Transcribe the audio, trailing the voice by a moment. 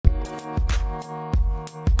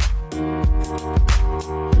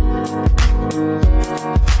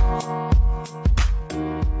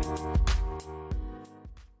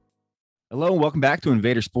welcome back to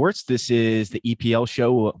Invader Sports. This is the EPL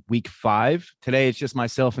show, week 5. Today it's just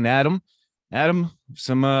myself and Adam. Adam,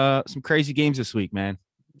 some crazy games this week, man.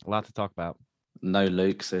 A lot to talk about. No,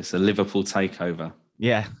 Luke. So it's a Liverpool takeover.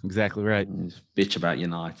 Yeah, exactly right. Bitch about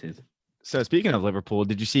United. So speaking of Liverpool,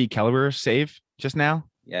 did you see Kelleher save just now?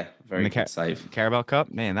 Yeah, very good save. Carabao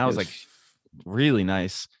Cup, man, that was like really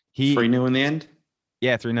nice. 3-0 in the end.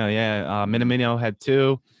 Yeah, 3-0. Yeah, Minamino had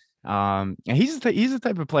 2. And he's the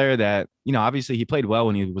type of player that, obviously he played well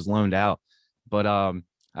when he was loaned out, but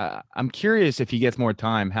I'm curious if he gets more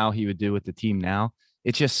time, how he would do with the team now.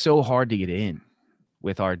 It's just so hard to get in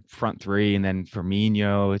with our front 3, and then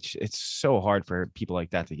Firmino. It's so hard for people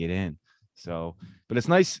like that to get in. So, but it's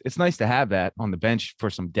nice. It's nice to have that on the bench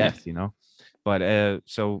for some depth, But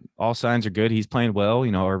so all signs are good. He's playing well.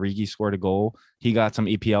 Origi scored a goal. He got some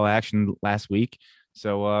EPL action last week.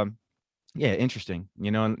 So. Yeah, interesting.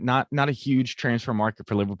 Not a huge transfer market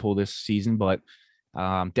for Liverpool this season, but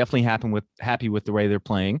definitely happy with the way they're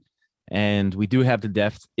playing. And we do have the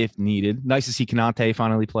depth if needed. Nice to see Konate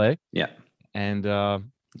finally play. Yeah. And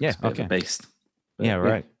okay. Based. Yeah,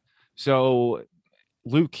 right. So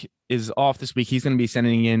Luke is off this week. He's going to be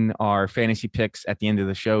sending in our fantasy picks at the end of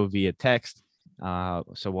the show via text.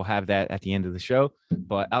 So we'll have that at the end of the show.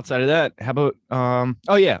 But outside of that, how about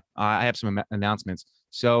I have some announcements.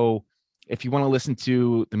 So if you want to listen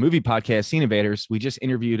to the movie podcast, Scene Invaders, we just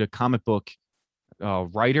interviewed a comic book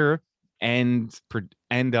writer and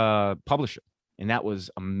publisher, and that was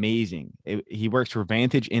amazing. He works for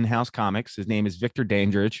Vantage In-House Comics. His name is Victor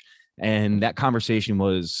Dandridge, and that conversation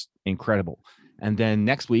was incredible. And then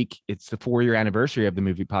next week, it's the 4-year anniversary of the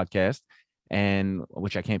movie podcast, and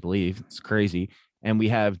which I can't believe. It's crazy. And we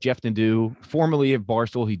have Jeff Nadeau, formerly of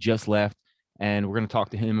Barstool. He just left, and we're going to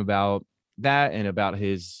talk to him about that and about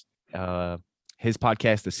his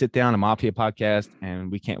podcast, The Sit Down, a Mafia podcast, and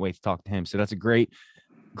we can't wait to talk to him. So that's a great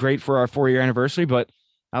for our 4-year anniversary. But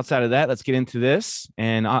outside of that, let's get into this.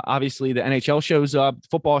 And obviously the NHL shows up.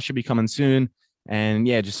 Football should be coming soon. And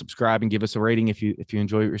yeah, just subscribe and give us a rating if you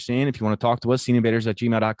enjoy what you're seeing. If you want to talk to us,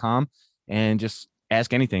 sceneinvaders@gmail.com, and just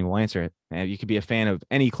ask anything. We'll answer it. And you could be a fan of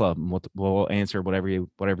any club, and we'll answer whatever you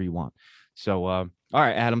want. So all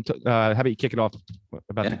right, Adam, how about you kick it off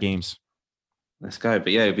about the games? Let's go.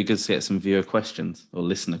 But yeah, it'd be good to get some viewer questions or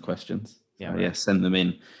listener questions. Yeah, right. Send them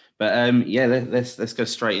in. But let's go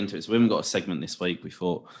straight into it. So we haven't got a segment this week. We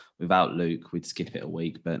thought without Luke, we'd skip it a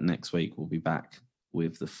week, but next week we'll be back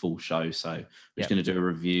with the full show. So we're just going to do a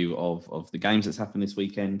review of the games that's happened this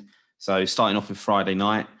weekend. So starting off with Friday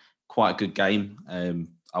night, quite a good game.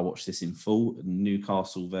 I watched this in full.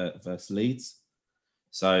 Newcastle versus Leeds.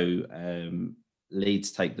 So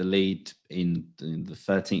Leeds take the lead in the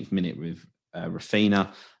 13th minute with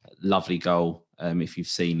Rafinha, lovely goal. If you've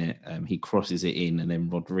seen it, he crosses it in, and then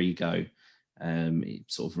Rodrigo,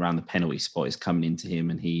 sort of around the penalty spot, is coming into him,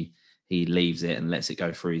 and he leaves it and lets it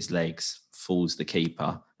go through his legs, fools the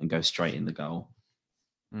keeper, and goes straight in the goal.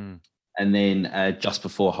 And then just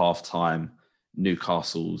before half time,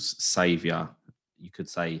 Newcastle's saviour, you could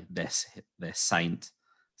say their saint,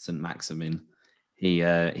 St. Maximin,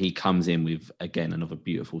 he comes in with, again, another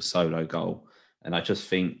beautiful solo goal. And I just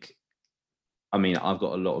think, I've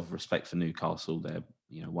got a lot of respect for Newcastle. They're,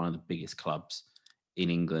 one of the biggest clubs in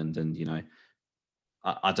England. And,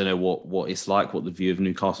 I don't know what it's like, what the view of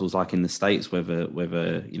Newcastle is like in the States, whether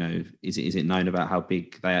is it known about how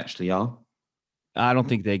big they actually are? I don't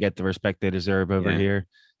think they get the respect they deserve over here.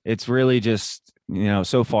 It's really just,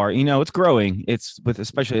 so far, it's growing. It's with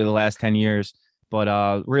especially the last 10 years.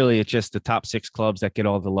 But really, it's just the top 6 clubs that get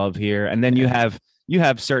all the love here. And then you have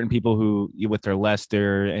certain people who, with their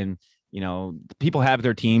Leicester and, people have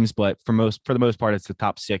their teams, but for the most part, it's the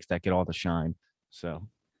top 6 that get all the shine. So,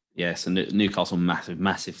 yes, and Newcastle,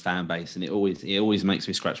 massive fan base, and it always makes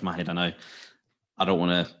me scratch my head. I know I don't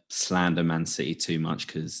want to slander Man City too much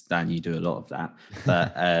because Dan, you do a lot of that,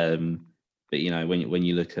 but when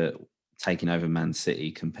you look at taking over Man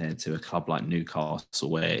City compared to a club like Newcastle,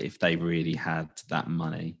 where if they really had that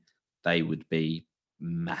money, they would be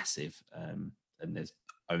massive, and there's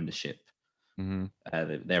ownership.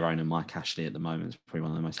 Their owner, Mike Ashley, at the moment is probably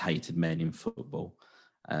one of the most hated men in football.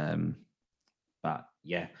 But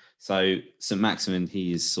yeah, so St. Maximin,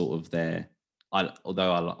 he is sort of there.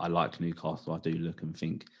 Although I like Newcastle, I do look and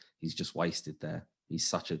think he's just wasted there. He's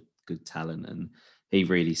such a good talent, and he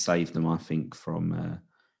really saved them, I think, from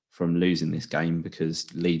losing this game, because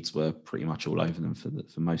Leeds were pretty much all over them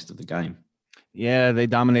for most of the game. Yeah, they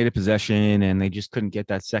dominated possession, and they just couldn't get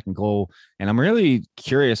that second goal. And I'm really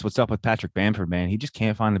curious what's up with Patrick Bamford, man. He just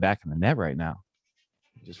can't find the back of the net right now.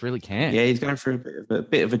 He just really can't. Yeah, he's going through a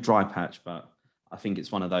bit of a dry patch, but I think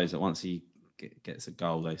it's one of those that once he gets a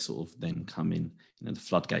goal, they sort of then come in, the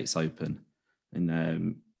floodgates open,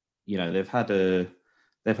 and they've had a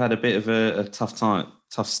bit of a tough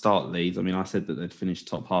start. Leeds. I mean, I said that they'd finished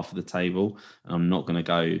top half of the table, and I'm not going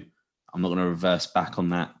to reverse back on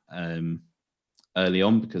that early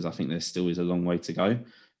on, because I think there still is a long way to go.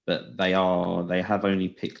 But they have only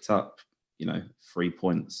picked up 3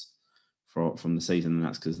 points from the season, and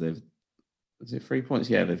that's because is it 3 points?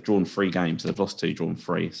 Yeah, they've drawn 3 games. They've lost 2, drawn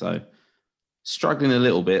 3. So struggling a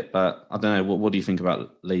little bit, but I don't know. What do you think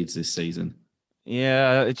about Leeds this season?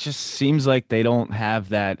 Yeah, it just seems like they don't have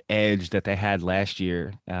that edge that they had last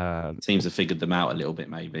year. Teams have figured them out a little bit,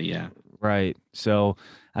 maybe. Yeah. Right. So,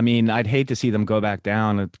 I mean, I'd hate to see them go back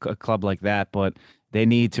down a club like that, but they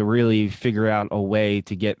need to really figure out a way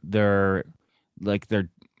to get their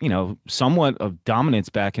somewhat of dominance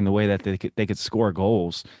back in the way that they could score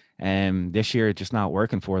goals. And this year, it's just not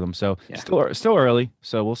working for them. So Yeah. still early.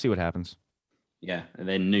 So we'll see what happens. Yeah, and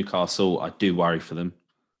then Newcastle, I do worry for them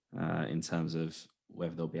in terms of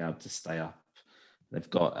whether they'll be able to stay up. They've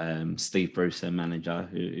got Steve Bruce, their manager,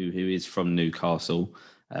 who is from Newcastle,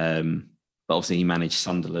 but obviously he managed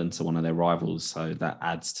Sunderland, so one of their rivals. So that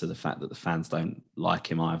adds to the fact that the fans don't like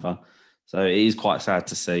him either. So it is quite sad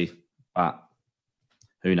to see, but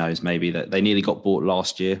who knows? Maybe that they nearly got bought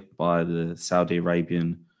last year by the Saudi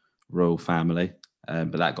Arabian royal family,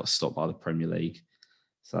 but that got stopped by the Premier League.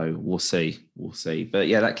 So we'll see. But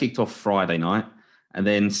yeah, that kicked off Friday night. And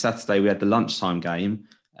then Saturday, we had the lunchtime game,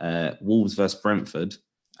 Wolves versus Brentford.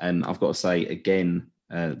 And I've got to say, again,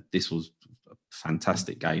 this was a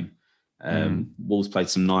fantastic game. Wolves played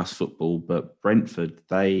some nice football, but Brentford,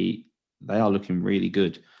 they are looking really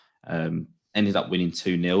good. Ended up winning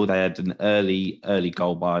 2-0. They had an early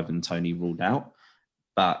goal by Ivan Toney ruled out.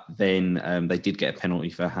 But then they did get a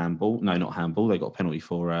penalty for handball. No, not handball. They got a penalty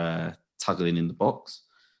for tugging in the box.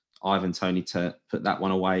 Ivan Toney to put that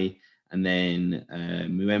one away, and then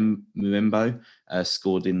Muembo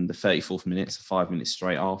scored in the 34th minute, so 5 minutes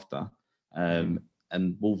straight after. And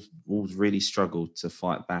Wolves really struggled to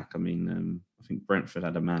fight back. I mean, I think Brentford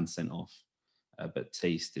had a man sent off,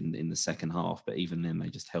 Baptiste in the second half, but even then they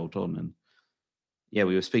just held on. And yeah,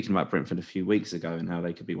 we were speaking about Brentford a few weeks ago and how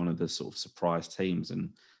they could be one of the sort of surprise teams,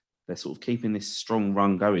 and they're sort of keeping this strong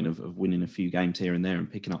run going of winning a few games here and there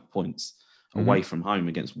and picking up points away from home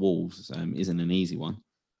against Wolves. Isn't an easy one.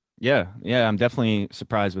 Yeah, I'm definitely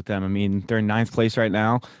surprised with them. I mean, they're in 9th place right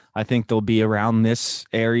now. I think they'll be around this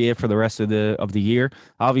area for the rest of the year.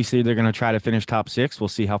 Obviously, they're going to try to finish top 6. We'll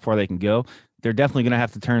see how far they can go. They're definitely going to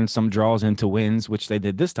have to turn some draws into wins, which they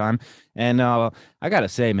did this time. And I got to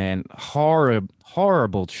say, man,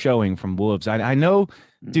 horrible showing from Wolves. I know,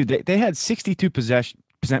 dude, they had 62%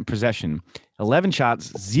 possession, 11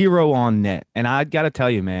 shots, 0 on net. And I got to tell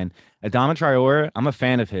you, man, Adama Traore, I'm a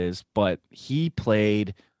fan of his, but he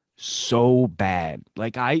played so bad.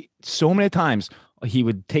 Like so many times he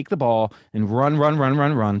would take the ball and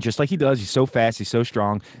run, just like he does. He's so fast, he's so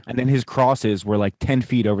strong. And then his crosses were like 10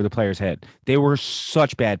 feet over the player's head. They were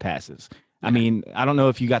such bad passes. I mean, I don't know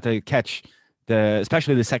if you got to catch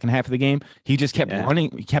especially the second half of the game. He just kept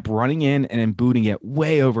running. He kept running in and then booting it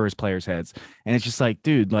way over his players' heads. And it's just like,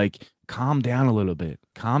 dude, like, calm down a little bit.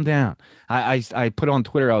 Calm down. I put on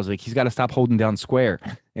Twitter, I was like, he's got to stop holding down square.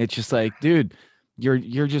 It's just like, dude, you're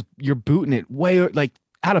booting it way like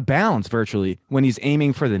out of bounds virtually when he's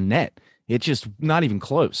aiming for the net. It's just not even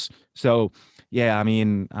close. So yeah, I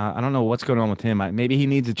mean, I don't know what's going on with him. Maybe he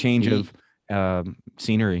needs a change of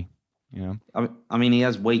scenery. I mean, he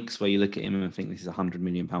has weeks where you look at him and think this is £100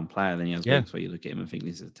 million player. Then he has weeks where you look at him and think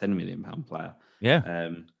this is a £10 million player. Yeah.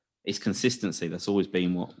 It's consistency. That's always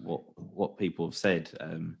been what people have said.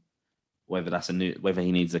 Whether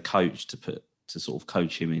he needs a coach to sort of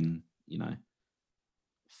coach him in,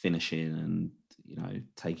 finishing and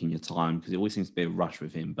taking your time, because it always seems to be a rush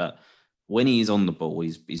with him. But when he is on the ball,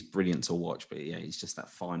 he's brilliant to watch. But yeah, he's just that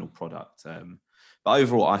final product. But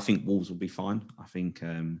overall, I think Wolves will be fine. I think.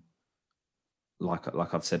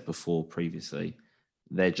 Like I've said before previously,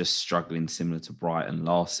 they're just struggling similar to Brighton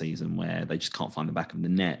last season, where they just can't find the back of the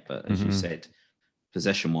net. But as you said,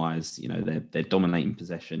 possession-wise, they're dominating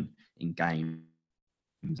possession in games,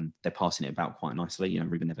 and they're passing it about quite nicely.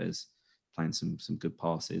 Ruben Neves playing some good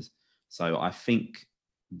passes. So I think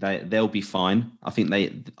they'll be fine. I think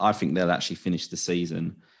they'll actually finish the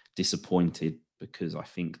season disappointed, because I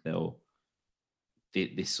think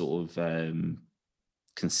this sort of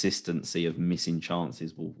consistency of missing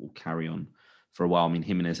chances will carry on for a while. I mean,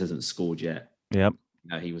 Jimenez hasn't scored yet. Yep.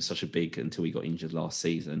 He was such a big until he got injured last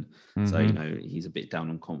season. So, he's a bit down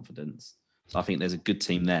on confidence. So I think there's a good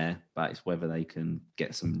team there, but it's whether they can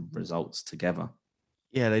get some results together.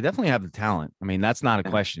 Yeah, they definitely have the talent. I mean, that's not a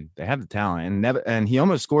question. They have the talent, and never, and he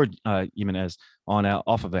almost scored Jimenez on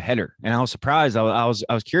off of a header, and I was surprised. I was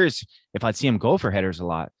curious if I'd see him go for headers a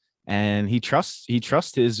lot, and he trusts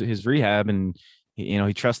his rehab, and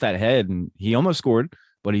he trusts that head, and he almost scored,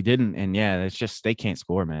 but he didn't. And yeah, it's just they can't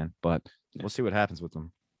score, man. But Yeah. we'll see what happens with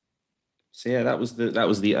them. So yeah, that was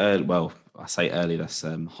the early. Well, I say early. That's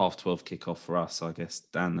 12:30 kickoff for us. So I guess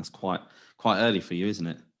Dan, that's quite early for you, isn't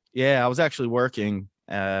it? Yeah, I was actually working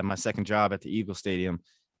my second job at the Eagle Stadium,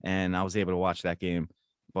 and I was able to watch that game.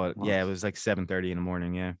 But yeah, it Nice. was like 7:30 in the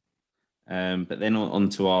morning. Yeah. But then on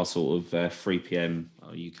to our sort of 3 p.m.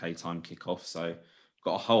 UK time kickoff. So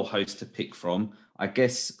got a whole host to pick from. I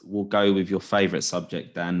guess we'll go with your favourite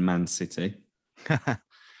subject, Dan, Man City.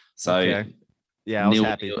 So Okay. Yeah, I was nil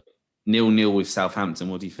happy. nil, nil nil with Southampton.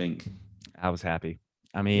 What do you think? I was happy.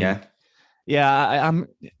 I mean, Yeah, yeah, I'm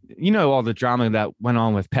all the drama that went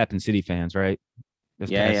on with Pep and City fans, right? This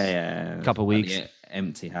yeah, yeah, past yeah. couple At weeks. the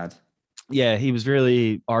empty had. Yeah, he was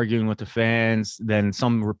really arguing with the fans. Then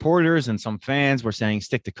some reporters and some fans were saying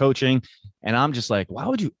stick to coaching. And I'm just like, why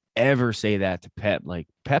would you ever say that to Pep? Like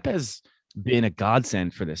Pep has been a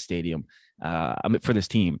godsend for this stadium, I mean, for this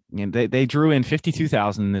team. And they drew in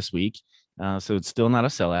 52,000 this week. So it's still not a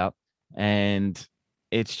sellout. And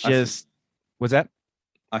it's I think. just, was that?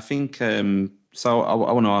 I think. So I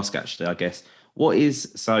want to ask actually. I guess what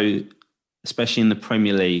is so, especially in the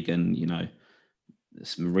Premier League, and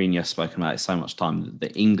Mourinho's spoken about it so much time.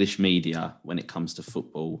 The English media, when it comes to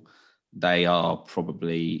football, they are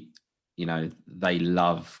probably, they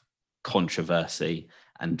love controversy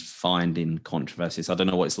and finding controversies. I don't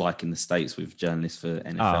know what it's like in the States with journalists for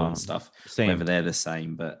NFL and stuff, whether Same. they're the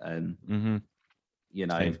same. But Mm-hmm. you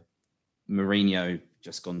know, Same. Mourinho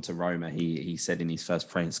just gone to Roma. He said in his first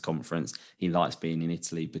press conference he likes being in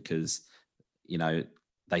Italy because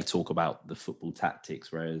they talk about the football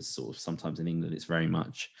tactics, whereas sort of sometimes in England it's very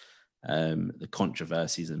much the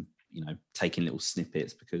controversies and taking little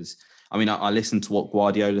snippets. Because I listened to what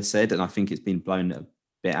Guardiola said, and I think it's been blown a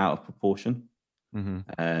bit out of proportion.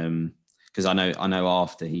 Mm-hmm. Because I know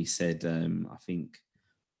after he said, I think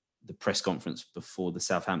the press conference before the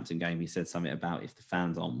Southampton game, he said something about if the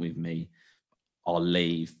fans aren't with me, I'll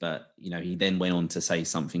leave. But he then went on to say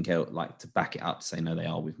something else, like to back it up, to say no, they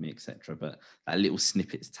are with me, etc. But that little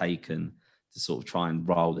snippet's taken to sort of try and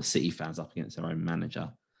rile the City fans up against their own manager.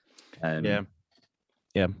 Yeah.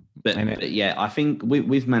 Yeah. But yeah, I think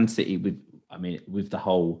with Man City, with the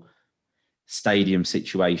whole stadium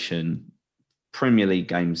situation, Premier League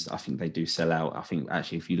games, I think they do sell out. I think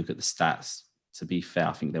actually, if you look at the stats, to be fair,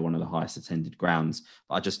 I think they're one of the highest attended grounds.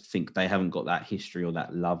 But I just think they haven't got that history or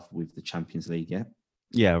that love with the Champions League yet.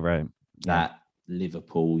 Yeah, right. That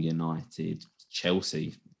Liverpool, United,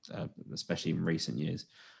 Chelsea, especially in recent years,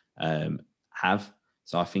 have.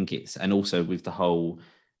 So I think and also with the whole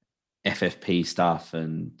FFP stuff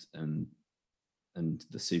and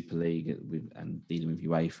the Super League and dealing with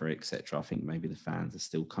UEFA, etc. I think maybe the fans are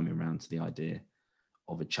still coming around to the idea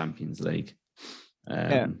of a Champions League.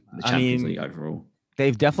 Yeah. The Champions League overall.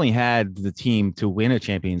 They've definitely had the team to win a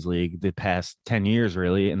Champions League the past 10 years,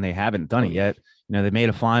 really, and they haven't done it yet. They made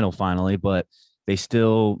a final finally, but they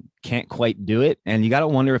still can't quite do it. And you got to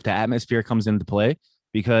wonder if the atmosphere comes into play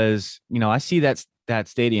because, I see that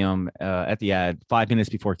stadium at the ad 5 minutes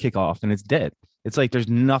before kickoff and it's dead. It's like there's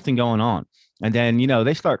nothing going on. And then,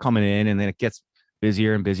 they start coming in and then it gets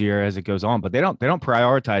busier and busier as it goes on, but they don't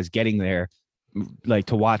prioritize getting there like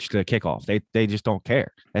to watch the kickoff. They just don't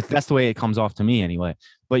care. That's the way it comes off to me anyway.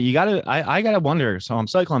 But I gotta wonder. So I'm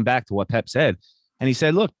cycling back to what Pep said, and he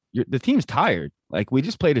said, "Look, the team's tired. Like we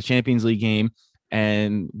just played a Champions League game,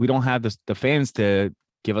 and we don't have the fans to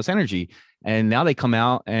give us energy. And now they come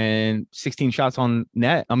out and 16 shots on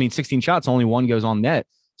net. 16 shots, only one goes on net.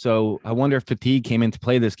 So I wonder if fatigue came into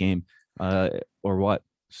play this game, or what.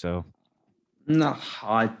 So no,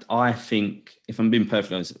 I think if I'm being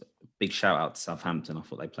perfectly honest, big shout out to Southampton. I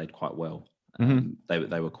thought they played quite well. They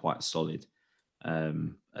were quite solid.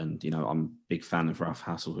 And I'm a big fan of Ralph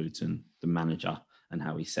Hasenhüttl, the manager, and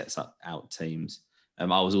how he sets out teams. I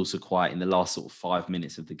was also quite in the last sort of 5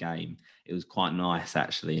 minutes of the game. It was quite nice,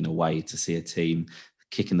 actually, in a way, to see a team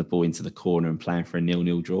kicking the ball into the corner and playing for a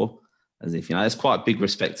 0-0 draw. As if there's quite a big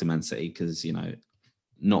respect to Man City because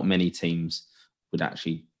not many teams would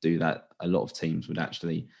actually do that. A lot of teams would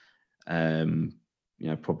actually,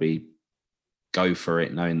 probably go for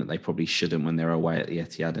it, knowing that they probably shouldn't when they're away at the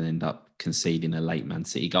Etihad and end up conceding a late Man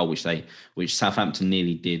City goal, which Southampton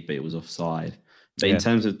nearly did, but it was offside. But in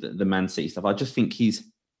terms of the Man City stuff, I just think he's,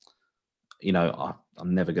 I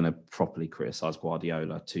I'm never going to properly criticize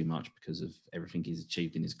Guardiola too much because of everything he's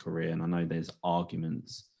achieved in his career. And I know there's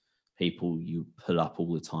arguments people you pull up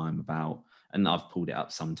all the time about, and I've pulled it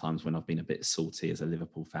up sometimes when I've been a bit salty as a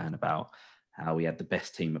Liverpool fan about how he had the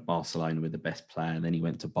best team at Barcelona with the best player, and then he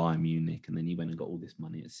went to Bayern Munich, and then he went and got all this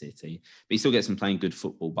money at City. But he still gets them playing good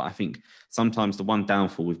football. But I think sometimes the one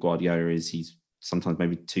downfall with Guardiola is he's sometimes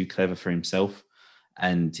maybe too clever for himself,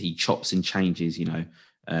 and he chops and changes,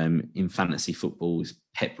 in fantasy football is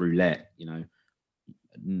Pep roulette,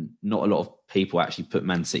 not a lot of people actually put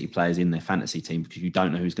Man City players in their fantasy team because you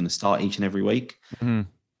don't know who's going to start each and every week. Mm-hmm.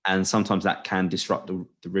 And sometimes that can disrupt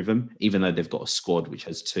the rhythm, even though they've got a squad which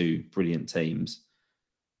has two brilliant teams.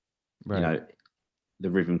 Right. The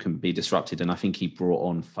rhythm can be disrupted. And I think he brought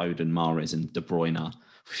on Foden, Mahrez and De Bruyne,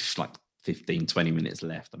 with like 15, 20 minutes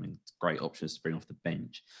left. I mean, great options to bring off the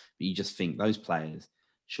bench. But you just think those players,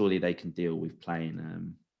 surely they can deal with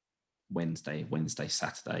playing Wednesday,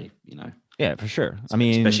 Saturday, Yeah, for sure. I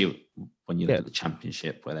mean, especially when you look at the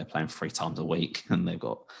Championship where they're playing 3 times a week and they've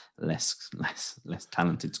got less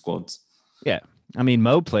talented squads. Yeah. I mean,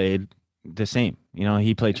 Mo played the same.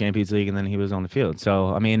 He played Champions League and then he was on the field.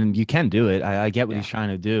 So, I mean, you can do it. I get what he's trying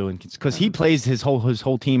to do. And because he plays his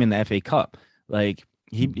whole team in the FA Cup. Like,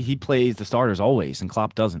 he plays the starters always and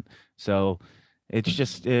Klopp doesn't. So, it's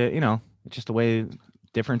just, it's just a way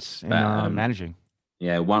difference in managing.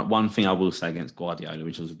 Yeah, one thing I will say against Guardiola,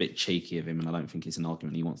 which was a bit cheeky of him, and I don't think it's an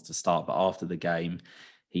argument he wants to start, but after the game,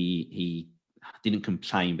 he didn't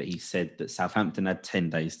complain, but he said that Southampton had 7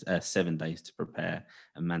 days to prepare,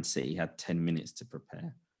 and Man City had 10 minutes to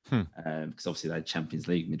prepare. Because obviously they had Champions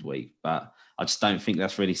League midweek. But I just don't think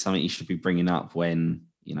that's really something you should be bringing up when,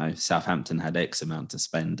 Southampton had X amount to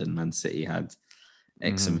spend and Man City had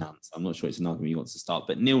X amount. I'm not sure it's an argument he wants to start,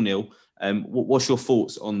 but 0-0. What's your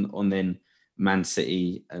thoughts on then Man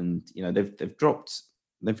City? And they've dropped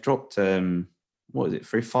what is it,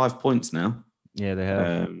 5 points now? Yeah, they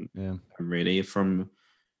have. Really from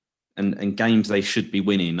and games they should be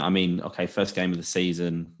winning. I mean, okay, first game of the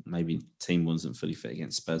season, maybe team wasn't fully fit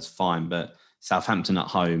against Spurs, fine, but Southampton at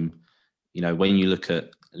home, when you look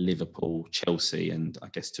at Liverpool, Chelsea, and I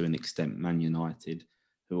guess to an extent Man United,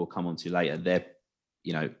 who we'll come on to later, they're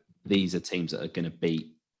these are teams that are going to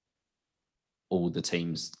beat all the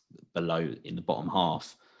teams below in the bottom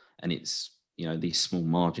half. And it's, these small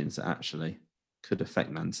margins that actually could affect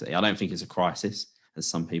Man City. I don't think it's a crisis, as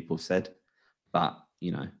some people have said, but,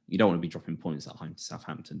 you don't want to be dropping points at home to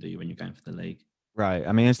Southampton, do you, when you're going for the league? Right.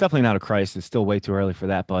 I mean, it's definitely not a crisis. It's still way too early for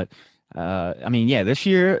that. But, I mean, yeah, this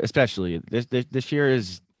year, especially, this year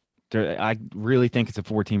is, I really think it's a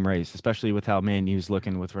 4-team race, especially with how Man U's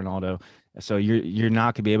looking with Ronaldo. So you're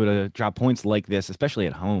not gonna be able to drop points like this, especially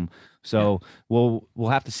at home. So we'll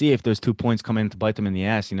have to see if those 2 points come in to bite them in the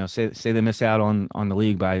ass. Say they miss out on the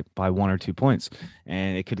league by 1 or 2 points,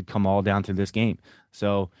 and it could come all down to this game.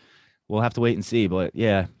 So we'll have to wait and see. But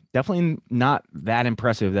yeah, definitely not that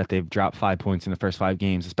impressive that they've dropped 5 points in the first 5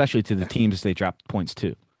 games, especially to the teams they dropped points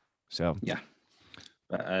to. So yeah.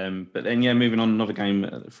 But then, moving on, another game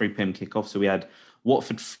at 3 p.m. kickoff. So we had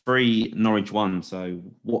Watford 3, Norwich 1. So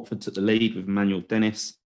Watford took the lead with Emmanuel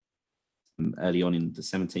Dennis early on in the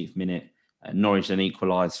 17th minute. Norwich then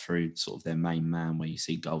equalised through sort of their main man, where you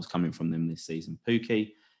see goals coming from them this season,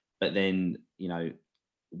 Pukki. But then,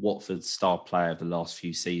 Watford's star player of the last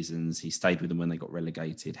few seasons, he stayed with them when they got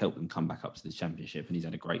relegated, helped them come back up to the Championship, and he's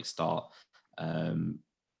had a great start.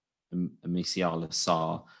 Misiala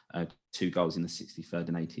Sarr, 2 goals in the 63rd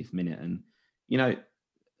and 80th minute. And,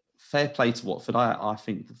 fair play to Watford. I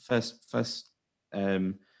think the first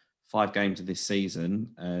 5 games of this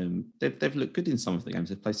season, they've looked good in some of the games.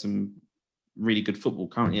 They've played some really good football,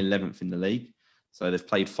 currently 11th in the league. So they've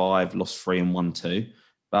played 5, lost 3 and won 2.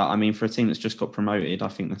 But, I mean, for a team that's just got promoted, I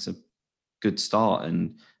think that's a good start.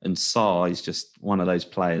 And Sarr is just one of those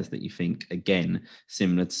players that you think, again,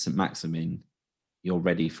 similar to St. Maximin, you're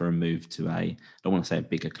ready for a move to I don't want to say a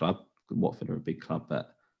bigger club. Watford are a big club,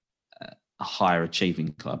 but a higher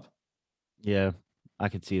achieving club. Yeah, I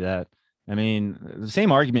could see that. I mean, the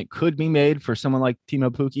same argument could be made for someone like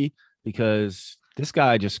Timo Pukki, because this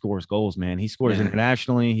guy just scores goals, man. He scores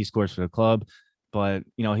internationally. He scores for the club. But,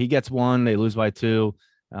 he gets 1, they lose by 2.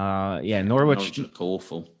 Norwich look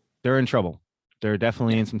awful. They're in trouble. They're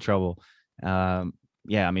definitely in some trouble. I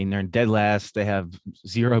mean, they're in dead last. They have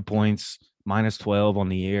 0 points. -12 on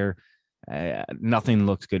the year. Nothing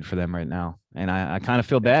looks good for them right now, and I kind of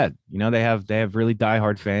feel bad. They have really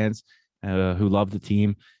diehard fans who love the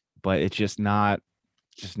team, but it's just not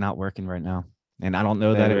working right now. And I don't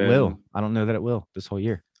know that it will. I don't know that it will this whole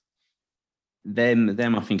year.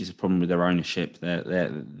 them, I think, is a problem with their ownership.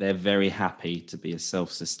 They're very happy to be a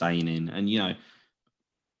self-sustaining, and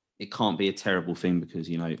it can't be a terrible thing because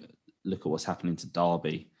look at what's happening to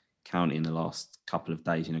Derby County in the last couple of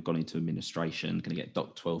days. Gone into administration, going to get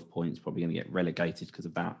docked 12 points, probably going to get relegated because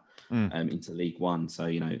of that into League One. So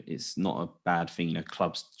it's not a bad thing.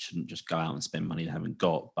 Clubs shouldn't just go out and spend money they haven't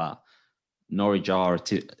got, but Norwich are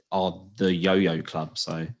the yo-yo club,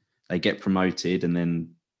 so they get promoted and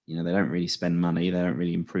then they don't really spend money, they don't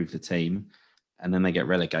really improve the team, and then they get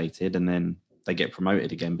relegated and then they get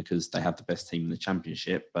promoted again because they have the best team in the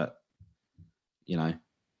Championship. But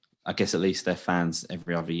I guess at least their fans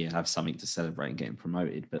every other year have something to celebrate and getting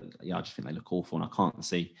promoted. But I just think they look awful, and I can't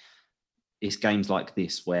see. It's games like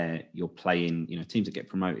this where you're playing, teams that get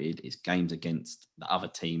promoted. It's games against the other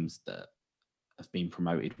teams that have been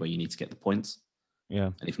promoted where you need to get the points. Yeah.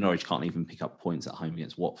 And if Norwich can't even pick up points at home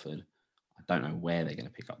against Watford, I don't know where they're going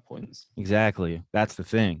to pick up points. Exactly. That's the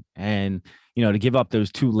thing. And, to give up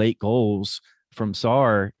those 2 late goals from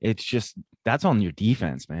Sarr, it's just, that's on your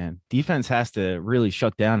defense, man. Defense has to really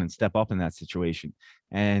shut down and step up in that situation.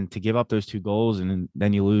 And to give up those 2 goals and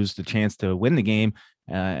then you lose the chance to win the game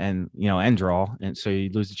and draw. And so you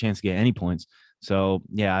lose the chance to get any points. So,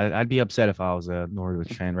 yeah, I'd be upset if I was a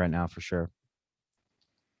Norwich fan right now for sure.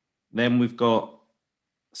 Then we've got,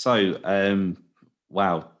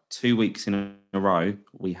 wow, 2 weeks in a row,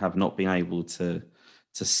 we have not been able to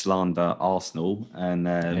slander Arsenal. And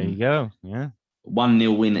there you go. Yeah.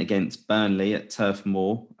 1-0 win against Burnley at Turf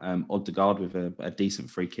Moor. Odegaard with a decent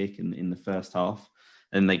free kick in the first half.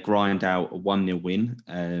 And they grind out a 1-0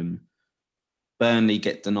 win. Burnley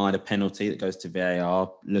get denied a penalty that goes to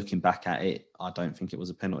VAR. Looking back at it, I don't think it was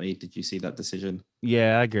a penalty. Did you see that decision?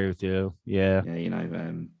 Yeah, I agree with you. Yeah.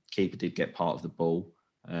 Yeah, keeper did get part of the ball.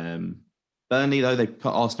 Burnley, though, they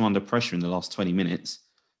put Arsenal under pressure in the last 20 minutes.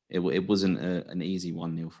 It wasn't an easy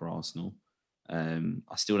 1-0 for Arsenal.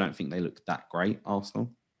 I still don't think they look that great,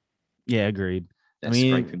 Arsenal. Yeah, agreed. They're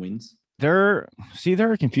scraping wins. They're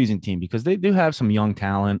a confusing team because they do have some young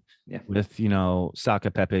talent with,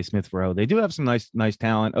 Saka, Pepe, Smith Rowe. They do have some nice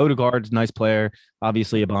talent. Odegaard's a nice player.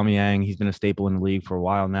 Obviously, Aubameyang, he's been a staple in the league for a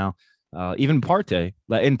while now. Even Partey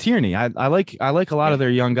and Tierney. I like a lot of their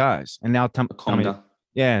young guys. And now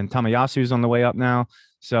and Tomayasu's on the way up now.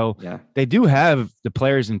 So they do have the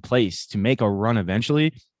players in place to make a run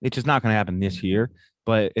eventually. It's just not going to happen this year,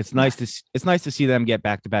 but it's nice to see them get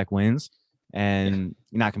back-to-back wins and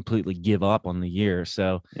not completely give up on the year.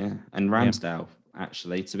 So and Ramsdale,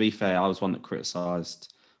 actually, to be fair, I was one that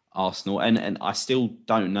criticised Arsenal, and I still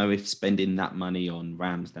don't know if spending that money on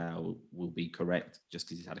Ramsdale will be correct, just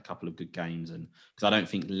because he's had a couple of good games, and because I don't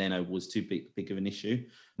think Leno was too big of an issue.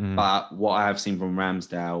 But what I have seen from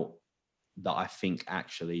Ramsdale that I think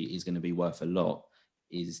actually is going to be worth a lot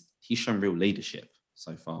is he's shown real leadership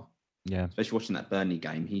so far. Yeah, especially watching that Burnley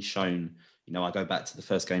game, he's shown. I go back to the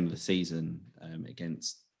first game of the season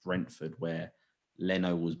against Brentford, where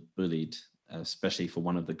Leno was bullied, especially for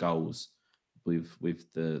one of the goals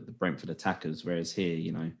with the Brentford attackers. Whereas here,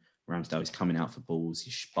 Ramsdale is coming out for balls,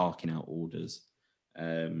 he's sparking out orders.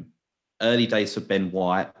 Early days for Ben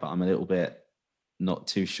White, but I'm a little bit not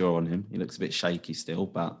too sure on him. He looks a bit shaky still,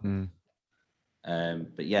 but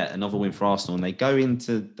yeah, another win for Arsenal,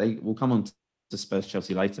 and we'll come on to Spurs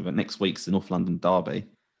Chelsea later, but next week's the North London derby.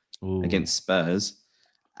 Ooh. Against Spurs,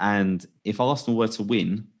 and if Arsenal were to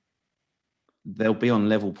win, they'll be on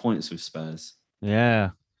level points with Spurs.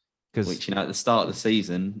 Yeah, which at the start of the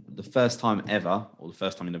season, the first time ever, or the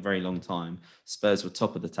first time in a very long time, Spurs were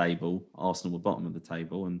top of the table, Arsenal were bottom of the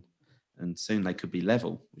table, and soon they could be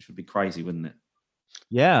level, which would be crazy, wouldn't it?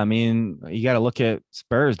 Yeah, I mean, you got to look at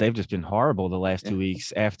Spurs. They've just been horrible the last 2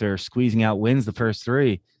 weeks after squeezing out wins the first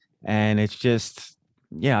 3, and it's just.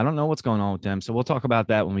 Yeah, I don't know what's going on with them. So we'll talk about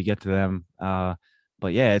that when we get to them.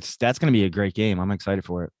 But yeah, that's going to be a great game. I'm excited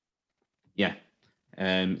for it. Yeah.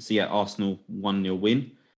 Arsenal 1-0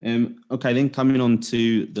 win. Okay, then coming on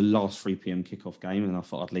to the last 3 p.m. kickoff game, and I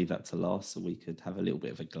thought I'd leave that to last so we could have a little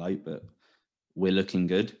bit of a gloat, but we're looking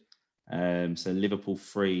good. So Liverpool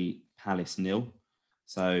 3, Palace 0.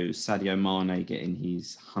 So Sadio Mane getting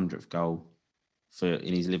his 100th goal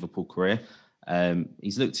in his Liverpool career.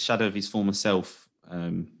 He's looked a shadow of his former self,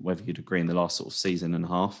 whether you'd agree, in the last sort of season and a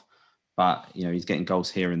half. But, he's getting goals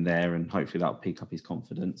here and there, and hopefully that'll pick up his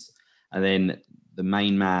confidence. And then the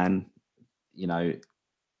main man,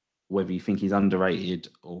 whether you think he's underrated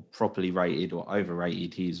or properly rated or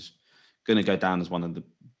overrated, he's going to go down as one of the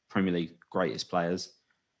Premier League greatest players.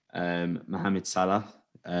 Mohamed Salah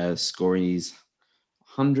scoring his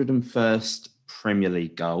 101st Premier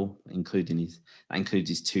League goal, that includes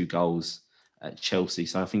his 2 goals at Chelsea.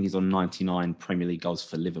 So I think he's on 99 Premier League goals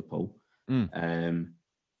for Liverpool. Mm.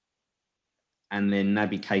 And then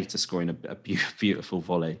Naby Keita scoring a beautiful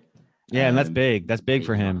volley. Yeah, and that's big. That's big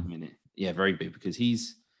for him. Yeah, very big, because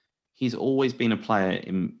he's always been a player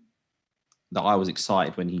that I was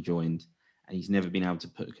excited when he joined, and he's never been able to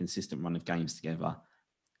put a consistent run of games together.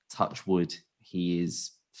 Touch wood, he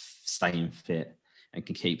is staying fit and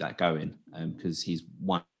can keep that going, because he's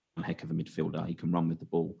one heck of a midfielder. He can run with the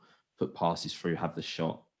ball, put passes through, have the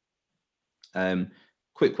shot.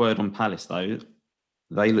 Quick word on Palace, though.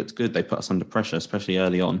 They looked good. They put us under pressure, especially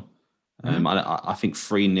early on. I think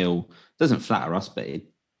 3-0 doesn't flatter us, but it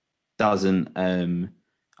doesn't.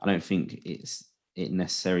 I don't think it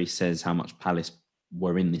necessarily says how much Palace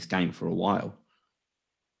were in this game for a while.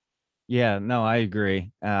 Yeah, no, I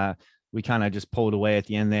agree. We kind of just pulled away at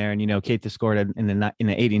the end there, and Keita scored in the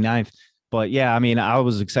 89th. But yeah, I mean, I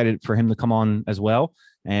was excited for him to come on as well,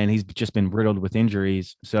 and he's just been riddled with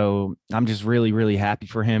injuries. So I'm just really, really happy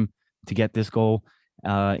for him to get this goal.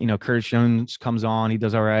 Curtis Jones comes on, he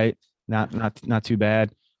does all right, not too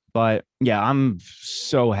bad. But yeah, I'm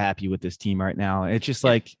so happy with this team right now. It's just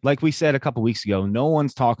like we said a couple weeks ago, no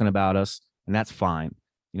one's talking about us, and that's fine.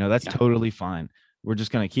 That's totally fine. We're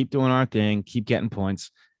just going to keep doing our thing, keep getting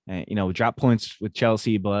points. And, we dropped points with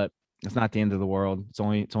Chelsea, but it's not the end of the world. It's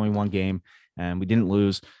only one game, and we didn't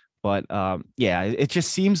lose. But it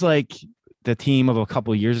just seems like the team of a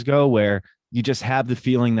couple of years ago, where you just have the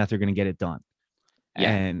feeling that they're going to get it done. Yeah.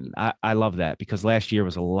 And I love that, because last year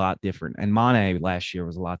was a lot different, and Mane last year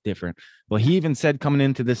was a lot different. But he even said coming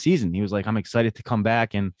into the season, he was like, I'm excited to come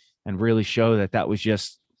back and really show that was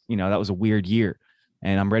just, that was a weird year,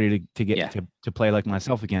 and I'm ready to get to play like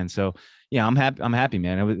myself again. So yeah, I'm happy,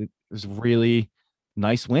 man. It was a really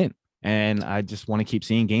nice win, and I just want to keep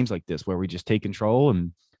seeing games like this where we just take control,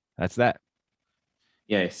 and that's that.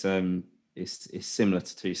 Yeah, it's similar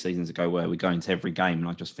to 2 seasons ago, where we go into every game and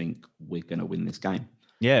I just think we're going to win this game.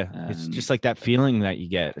 Yeah, it's just like that feeling that you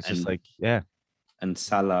get. It's just like, yeah. And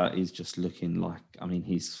Salah is just looking like, I mean,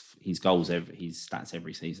 his goals, his stats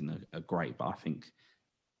every season are great, but I think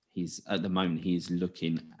at the moment he's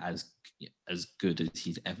looking as good as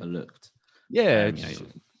he's ever looked. Yeah,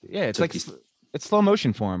 it's like it's slow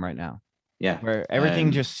motion for him right now. Yeah, where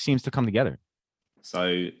everything just seems to come together.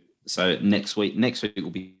 So next week will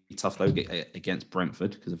be tough though against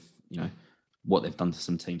Brentford, because of what they've done to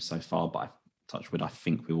some teams so far. But touch wood, I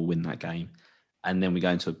think we will win that game, and then we go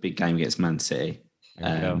into a big game against Man City,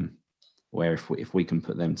 where if we can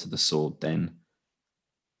put them to the sword, then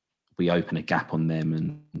we open a gap on them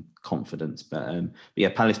and confidence. But yeah,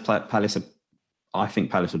 Palace. I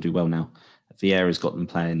think Palace will do well now. Vieira's got them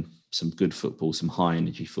playing some good football, some high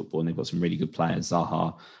energy football, and they've got some really good players.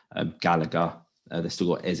 Zaha, Gallagher. They've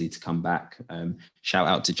still got Eze to come back. Shout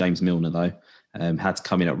out to James Milner, though. Had to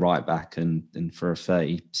come in at right back, and for a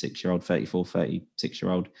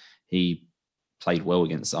 36-year-old, he played well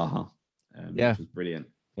against Zaha. Which was brilliant.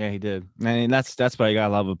 Yeah, he did. And that's why you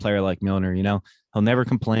gotta love a player like Milner. He'll never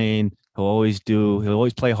complain. He'll always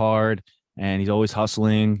play hard, and he's always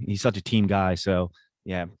hustling. He's such a team guy. So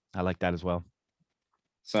yeah, I like that as well.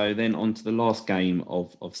 So then on to the last game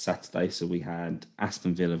of Saturday. So we had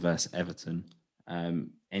Aston Villa versus Everton.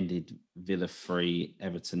 Ended Villa 3,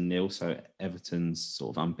 Everton 0. So Everton's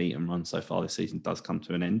sort of unbeaten run so far this season does come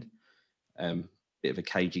to an end. Bit of a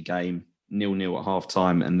cagey game, 0-0 at half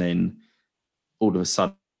time, and then all of a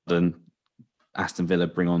sudden Aston Villa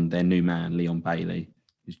bring on their new man, Leon Bailey,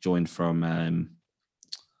 who's joined from I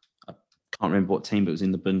can't remember what team, but it was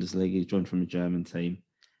in the Bundesliga. He's joined from a German team.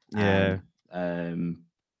 Yeah.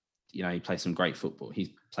 He plays some great football.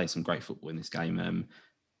 He played some great football in this game.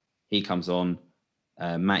 He comes on.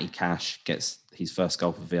 Matty Cash gets his first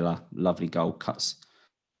goal for Villa. Lovely goal, cuts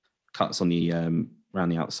on the around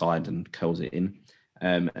the outside and curls it in.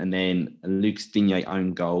 And then Lucas Digne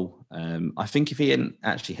own goal. I think if he hadn't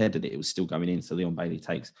actually headed it, it was still going in. So Leon Bailey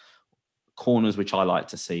takes corners, which I like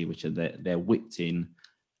to see, which are they're whipped in,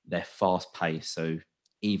 they're fast paced. So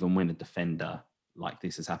even when a defender like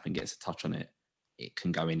this has happened, gets a touch on it, it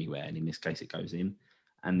can go anywhere. And in this case, it goes in.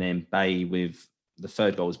 And then Bay with the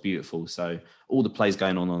third goal was beautiful. So all the plays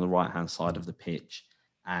going on the right-hand side of the pitch,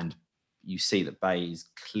 and you see that Bay is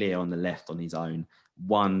clear on the left on his own.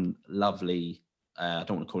 One lovely, I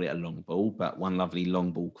don't want to call it a long ball, but one lovely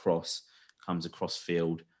long ball cross comes across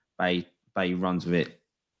field. Bay runs with it,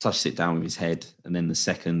 touches it down with his head, and then the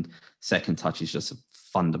second touch is just a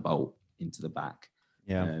thunderbolt into the back.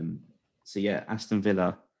 Yeah. So yeah, Aston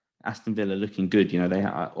Villa looking good.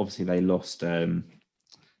 They lost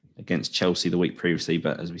against Chelsea the week previously,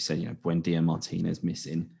 but as we said, Buendia Martinez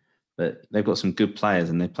missing. but they've got some good players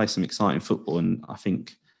and they play some exciting football. And I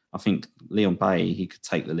think Leon Bailey, he could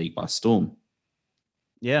take the league by storm.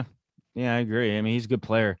 Yeah, I agree. I mean, he's a good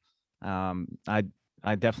player.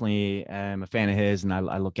 I definitely am a fan of his, and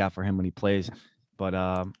I look out for him when he plays. But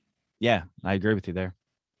yeah, I agree with you there.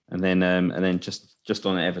 And then just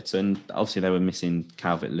on Everton, obviously they were missing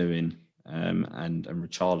Calvert-Lewin and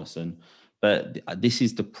Richarlison. But this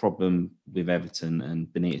is the problem with Everton, and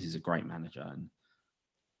Benitez is a great manager, and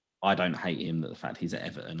I don't hate him. That the fact he's at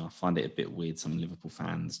Everton, I find it a bit weird. Some Liverpool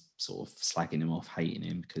fans sort of slagging him off, hating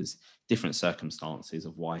him because different circumstances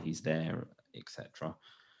of why he's there, etc.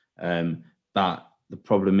 But the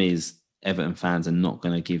problem is Everton fans are not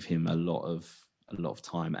going to give him a lot of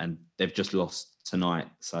time, and they've just lost tonight.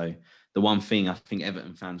 So the one thing I think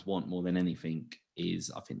Everton fans want more than anything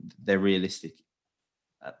is, I think they're realistic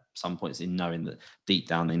at some points in knowing that deep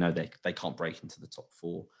down they know they can't break into the top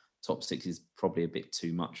four. Top six is probably a bit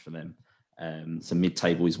too much for them. So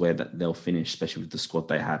mid-table is where they'll finish, especially with the squad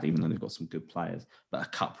they have, even though they've got some good players. But a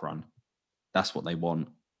cup run, that's what they want.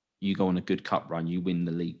 You go on a good cup run, you win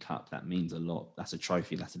the League Cup. That means a lot. That's a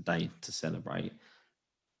trophy. That's a day to celebrate.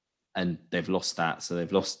 And they've lost that. So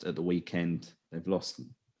they've lost at the weekend. They've lost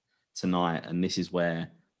tonight. And this is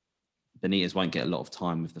where Benitez won't get a lot of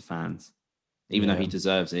time with the fans. Even though he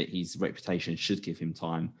deserves it, his reputation should give him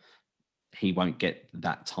time. He won't get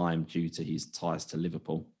that time due to his ties to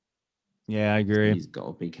Liverpool. Yeah, I agree. So he's got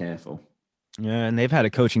to be careful. Yeah, and they've had a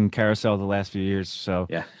coaching carousel the last few years. So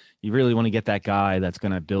yeah, you really want to get that guy that's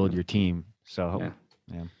going to build your team. So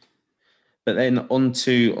yeah. But then on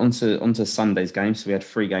to Sunday's game. So we had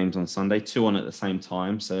 3 games on Sunday, 2 on at the same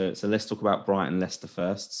time. So let's talk about Brighton Leicester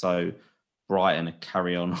first. So Brighton are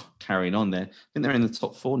carrying on there. I think they're in the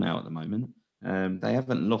top 4 now at the moment. They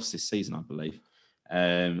haven't lost this season, I believe.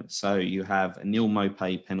 So you have a Neil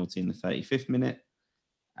Maupay penalty in the 35th minute,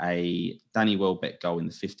 a Danny Welbeck goal in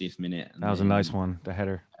the 50th minute. That was a nice one, the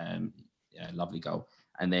header. Lovely goal.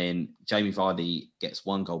 And then Jamie Vardy gets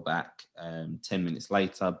 1 goal back 10 minutes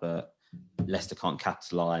later, but Leicester can't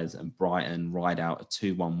capitalise, and Brighton ride out a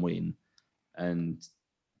 2-1 win. And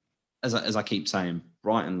as I keep saying,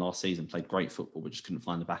 Brighton last season played great football, but just couldn't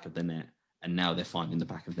find the back of the net. And now they're finding the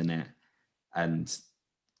back of the net. And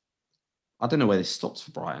I don't know where this stops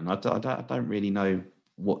for Brighton. I don't really know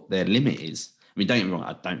what their limit is. I mean, don't get me wrong,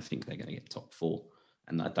 I don't think they're going to get top 4.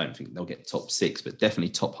 And I don't think they'll get top 6, but definitely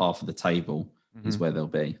top half of the table is where they'll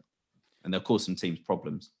be. And they'll cause some teams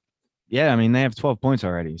problems. Yeah, I mean, they have 12 points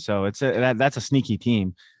already. So that's a sneaky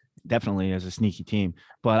team. Definitely is a sneaky team.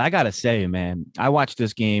 But I got to say, man, I watched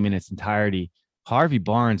this game in its entirety. Harvey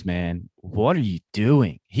Barnes, man, what are you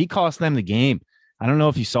doing? He cost them the game. I don't know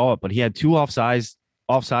if you saw it, but he had 2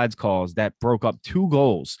 offsides calls that broke up 2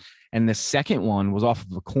 goals. And the second one was off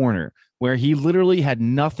of a corner where he literally had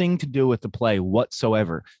nothing to do with the play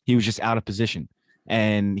whatsoever. He was just out of position,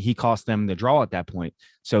 and he cost them the draw at that point.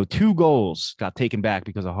 So 2 goals got taken back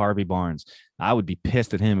because of Harvey Barnes. I would be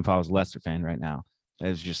pissed at him if I was a Leicester fan right now.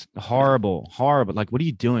 It's just horrible. Like, what are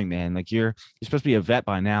you doing, man? Like, you're supposed to be a vet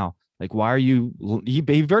by now. Like, why are you? He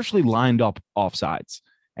virtually lined up offsides.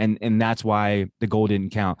 And that's why the goal didn't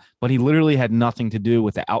count. But he literally had nothing to do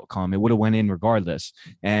with the outcome. It would have went in regardless.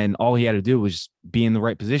 And all he had to do was be in the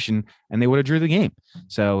right position, and they would have drew the game.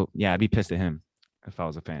 So, yeah, I'd be pissed at him if I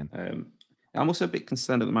was a fan. I'm also a bit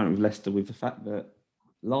concerned at the moment with Leicester with the fact that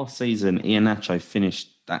last season, Iheanacho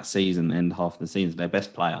finished that season, end half of the season, their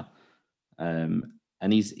best player. And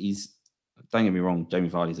he's don't get me wrong, Jamie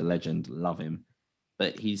Vardy's a legend, love him.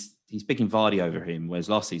 But he's picking Vardy over him, whereas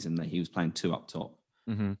last season he was playing 2 up top.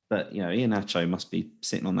 But, Iheanacho must be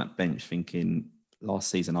sitting on that bench thinking, last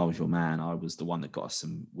season I was your man. I was the one that got us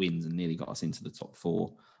some wins and nearly got us into the top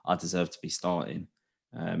 4. I deserve to be starting.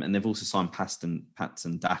 And they've also signed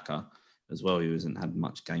Patson Daka as well, who hasn't had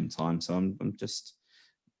much game time. So I'm just...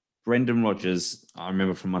 Brendan Rodgers, I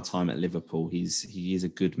remember from my time at Liverpool, he is a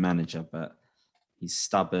good manager, but he's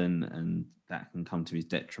stubborn and that can come to his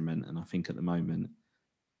detriment. And I think at the moment,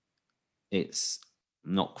 it's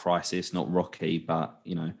not crisis, not rocky, but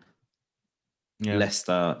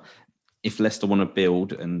Leicester. If Leicester want to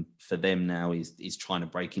build, and for them now is trying to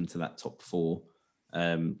break into that top 4,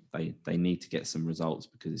 they need to get some results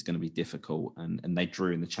because it's going to be difficult. And they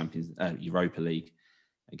drew in the Europa League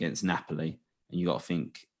against Napoli, and you got to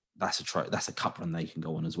think that's a cup run they can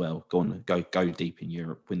go on as well. Go deep in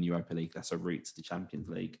Europe, win the Europa League. That's a route to the Champions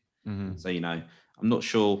League. So I'm not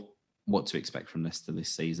sure what to expect from Leicester this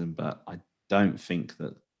season, but I don't think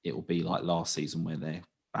that it will be like last season where they're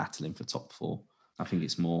battling for top 4. I think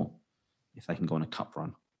it's more if they can go on a cup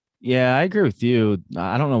run. Yeah, I agree with you.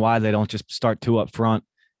 I don't know why they don't just start 2 up front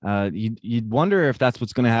You'd wonder if that's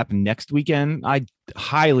what's going to happen next weekend. I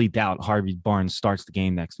highly doubt Harvey Barnes starts the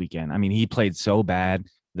game next weekend. I mean, he played so bad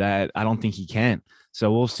that I don't think he can.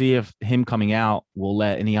 So we'll see if him coming out will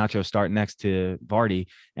let Iheanacho start next to Vardy.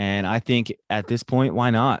 And I think at this point,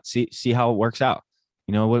 why not? See how it works out.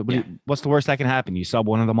 You know, what's the worst that can happen? You sub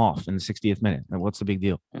one of them off in the 60th minute. What's the big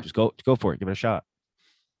deal? Yeah. Just go for it. Give it a shot.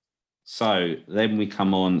 So then we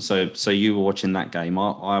come on. So you were watching that game.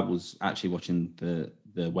 I was actually watching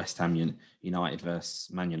the West Ham United versus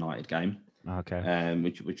Man United game. Okay.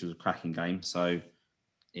 Which was a cracking game. So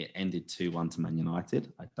it ended 2-1 to Man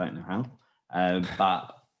United. I don't know how.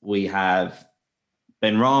 But we have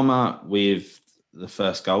Benrahma with the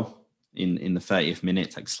first goal in the 30th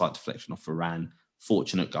minute, takes a slight deflection off Varane.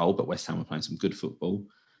 Fortunate goal, but West Ham were playing some good football.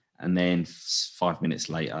 And then 5 minutes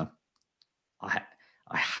later, I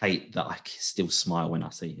hate that I still smile when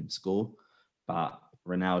I see him score, but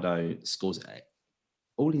Ronaldo scores.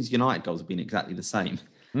 All his United goals have been exactly the same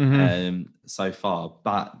so far,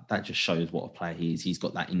 but that just shows what a player he is. He's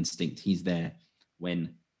got that instinct. He's there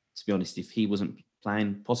when, to be honest, if he wasn't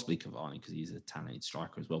playing, possibly Cavani, because he's a talented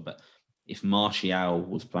striker as well, but if Martial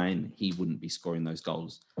was playing, he wouldn't be scoring those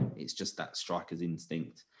goals. It's just that striker's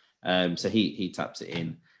instinct. So he taps it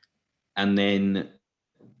in. And then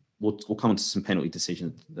we'll come on to some penalty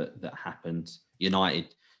decisions that happened.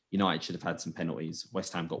 United should have had some penalties.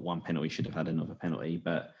 West Ham got one penalty, should have had another penalty.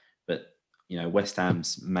 But West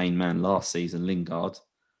Ham's main man last season, Lingard,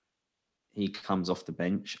 he comes off the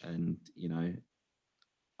bench and,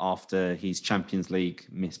 after his Champions League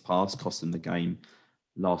missed pass cost him the game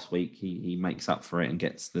last week, he makes up for it and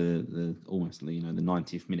gets the almost the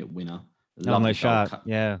 90th minute winner. Lovely shot.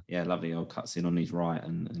 Yeah, lovely goal, cuts in on his right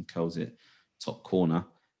and curls it top corner.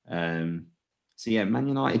 Man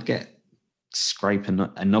United scrape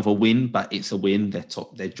another win, but it's a win.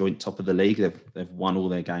 They're joint top of the league. They've won all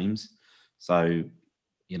their games. So,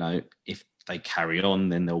 if they carry on,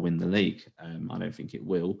 then they'll win the league. I don't think it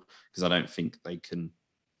will, because I don't think they can.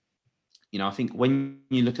 I think when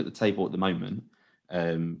you look at the table at the moment,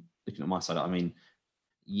 looking at my side, I mean,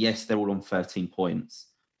 yes, they're all on 13 points,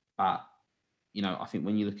 but I think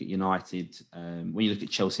when you look at United, when you look at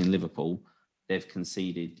Chelsea and Liverpool, they've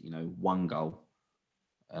conceded, one goal,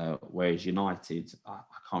 whereas United, I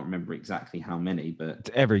can't remember exactly how many, but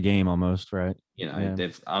it's every game almost, right?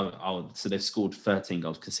 They've scored 13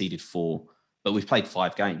 goals, conceded 4, but we've played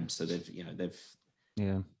 5 games, so they've.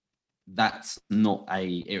 That's not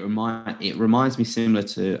it reminds me similar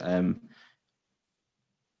to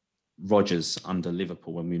Rodgers under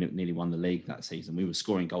Liverpool when we nearly won the league that season. We were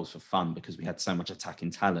scoring goals for fun because we had so much attacking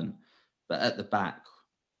talent, but at the back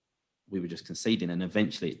we were just conceding, and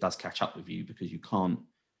eventually it does catch up with you because you can't,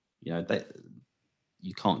 you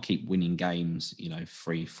can't keep winning games,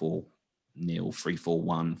 3-4-0,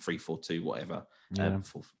 3-4-1, 3-4-2, whatever,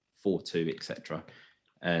 4-2, etc.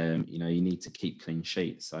 You need to keep clean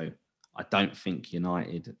sheets. So I don't think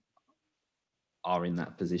United are in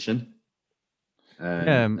that position.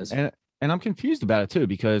 And I'm confused about it too,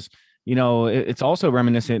 because it's also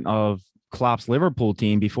reminiscent of Klopp's Liverpool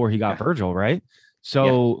team before he got Virgil, right?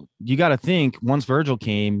 So you got to think, once Virgil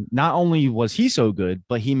came, not only was he so good,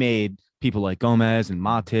 but he made people like Gomez and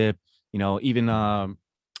Matip, even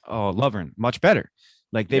Lovren much better.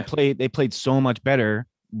 Like they played so much better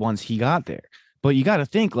once he got there. But you got to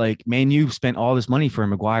think, like, Man U spent all this money for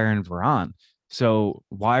Maguire and Varane. So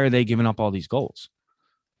why are they giving up all these goals?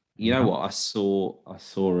 You know what? I saw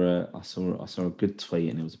a good tweet,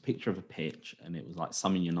 and it was a picture of a pitch, and it was like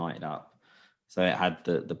summing United up. So it had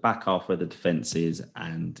the back half where the defense is,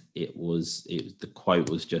 and it was the quote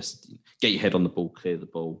was just get your head on the ball, clear the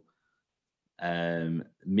ball.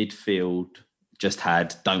 Midfield just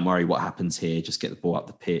had don't worry what happens here, just get the ball up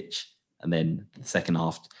the pitch, and then the second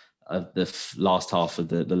half. The last half of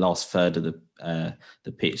the last third of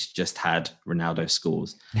the pitch just had Ronaldo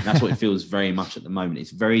scores. And that's what it feels very much at the moment.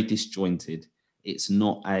 It's very disjointed. It's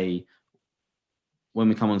not when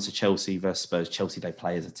we come on to Chelsea versus Spurs, Chelsea, they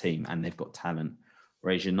play as a team and they've got talent.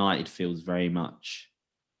 Whereas United feels very much,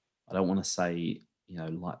 I don't want to say,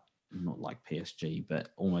 like not like PSG,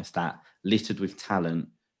 but almost that littered with talent,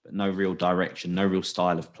 but no real direction, no real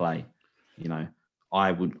style of play,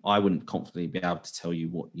 I wouldn't confidently be able to tell you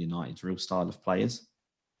what United's real style of play is.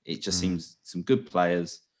 It just seems some good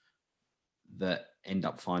players that end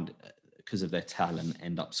up because of their talent,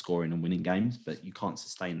 end up scoring and winning games, but you can't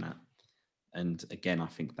sustain that. And again, I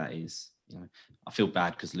think that is, I feel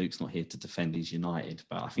bad because Luke's not here to defend his United,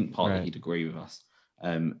 but I think partly he'd agree with us.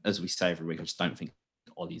 As we say every week, I just don't think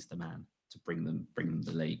Ollie's the man to bring them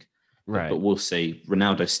the league. Right. But we'll see.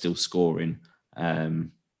 Ronaldo's still scoring.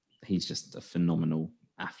 He's just a phenomenal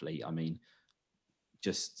athlete. I mean,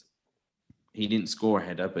 just he didn't score a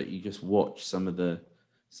header, but you just watch some of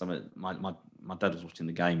my dad was watching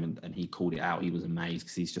the game and he called it out. He was amazed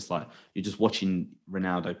because he's just like, you're just watching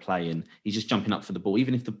Ronaldo play and he's just jumping up for the ball,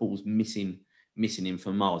 even if the ball's missing him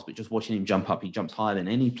for miles, but just watching him jump up, he jumps higher than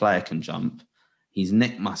any player can jump. His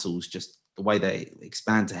neck muscles, just the way they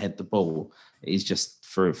expand to head the ball, is just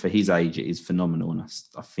for his age, it is phenomenal. And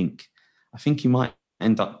I think he might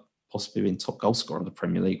end up possibly being top goal scorer of the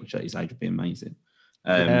Premier League, which at his age would be amazing.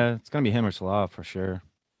 Yeah, it's gonna be him or Salah for sure.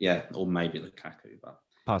 Yeah, or maybe Lukaku, but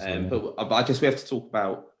possibly. But I guess we have to talk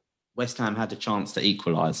about West Ham had a chance to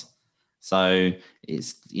equalise. So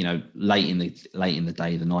it's late in the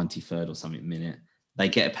day, the 93rd or something minute, they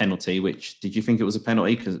get a penalty. Which, did you think it was a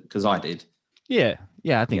penalty? Because I did. Yeah,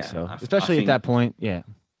 I think so. Especially at that point. Yeah.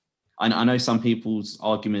 I know some people's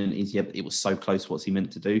argument is, yeah, it was so close. What's he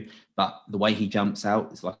meant to do? But the way he jumps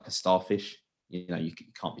out is like a starfish. You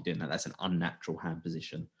can't be doing that. That's an unnatural hand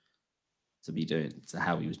position to be doing. To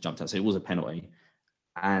how he was jumped out. So it was a penalty.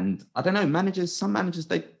 And I don't know, some managers,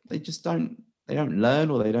 they just don't learn,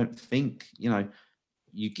 or they don't think. You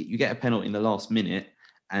get a penalty in the last minute,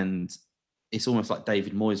 and it's almost like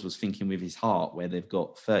David Moyes was thinking with his heart, where they've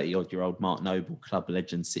got 30-odd-year-old Mark Noble, club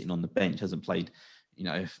legend, sitting on the bench, hasn't played,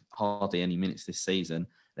 hardly any minutes this season.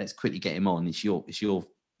 Let's quickly get him on. It's your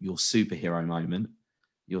superhero moment,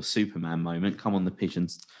 your Superman moment. Come on the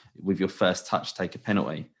pigeons with your first touch, take a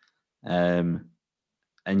penalty.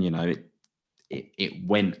 It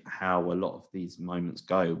went how a lot of these moments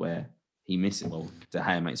go, where he misses. Well, De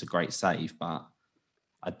Gea makes a great save, but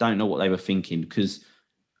I don't know what they were thinking, because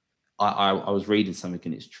I was reading something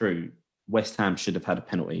and it's true. West Ham should have had a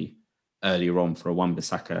penalty earlier on for a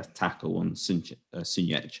Wan-Bissaka tackle on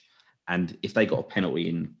Sunjic. And if they got a penalty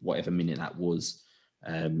in whatever minute that was,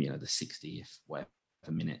 the 60th, whatever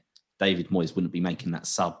minute, David Moyes wouldn't be making that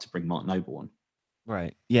sub to bring Mark Noble on.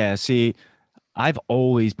 Right. Yeah. See, I've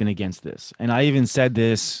always been against this. And I even said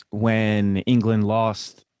this when England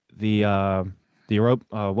lost the Europe.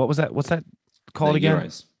 What was that? What's that called again?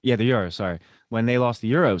 Euros. Yeah, the Euros. Sorry. When they lost the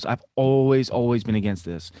Euros, I've always been against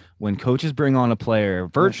this. When coaches bring on a player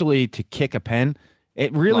virtually to kick a pen,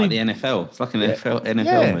 it really, like the NFL. It's like an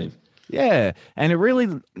NFL move. Yeah. And it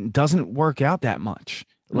really doesn't work out that much.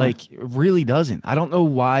 Like, it really doesn't. I don't know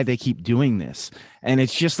why they keep doing this. And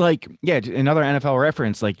it's just like, another NFL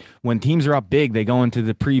reference, like when teams are up big, they go into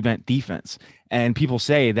the prevent defense. And people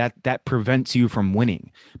say that prevents you from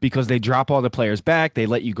winning, because they drop all the players back. They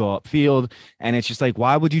let you go upfield. And it's just like,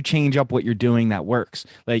 why would you change up what you're doing that works?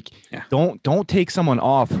 Like, don't take someone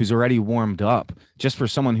off who's already warmed up just for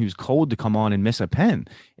someone who's cold to come on and miss a pen.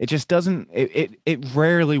 It just doesn't, it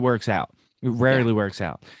rarely works out. It rarely works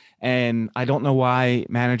out. And I don't know why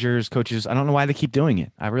managers, coaches, I don't know why they keep doing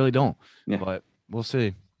it. I really don't. Yeah. But we'll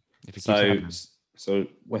see if it keeps happening. So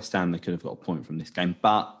West Ham, they could have got a point from this game.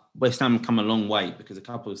 But West Ham have come a long way, because a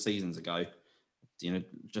couple of seasons ago,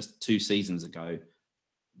 just 2 seasons ago,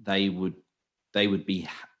 they would be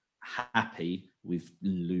happy with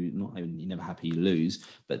not only never happy you lose,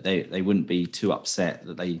 but they wouldn't be too upset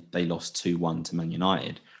that they lost 2-1 to Man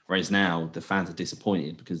United. Whereas now the fans are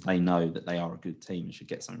disappointed, because they know that they are a good team and should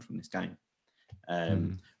get something from this game.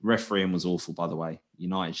 Refereeing was awful, by the way.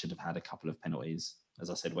 United should have had a couple of penalties. As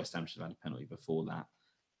I said, West Ham should have had a penalty before that.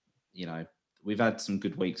 We've had some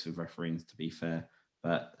good weeks with refereeing, to be fair,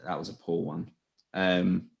 but that was a poor one.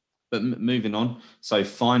 But moving on. So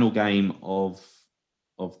final game of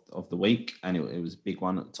the week, and it was a big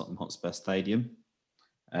one at Tottenham Hotspur Stadium.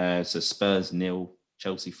 So Spurs 0,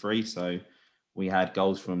 Chelsea 3. So we had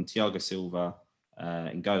goals from Thiago Silva,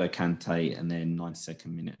 N'Golo Kante, and then 92nd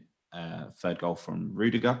minute, third goal from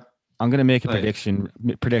Rudiger. I'm going to make a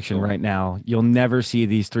prediction right now. You'll never see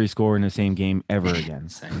these 3 score in the same game ever again.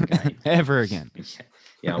 Same game. Ever again.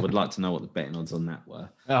 Yeah, I would like to know what the betting odds on that were.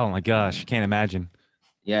 Oh my gosh, can't imagine.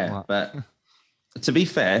 Yeah, wow. But to be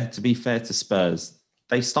fair to Spurs,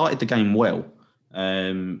 they started the game well.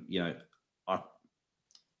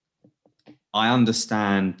 I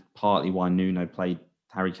understand partly why Nuno played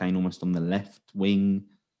Harry Kane almost on the left wing,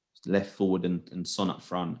 left forward, and Son up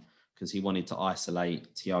front, because he wanted to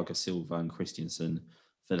isolate Thiago Silva and Christensen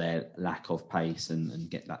for their lack of pace and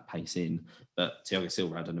get that pace in. But Thiago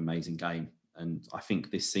Silva had an amazing game. And I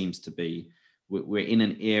think this seems to be, we're in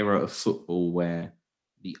an era of football where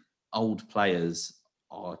the old players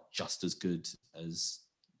are just as good as,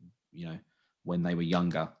 when they were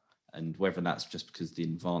younger. And whether that's just because the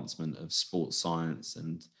advancement of sports science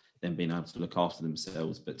and them being able to look after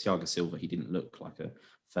themselves. But Thiago Silva, he didn't look like a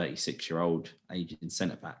 36-year-old aging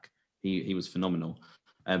centre-back. He was phenomenal.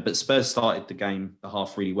 But Spurs started the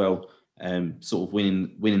half really well. sort of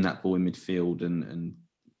winning that ball in midfield and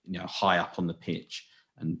high up on the pitch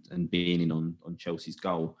and being in on Chelsea's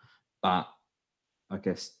goal. But I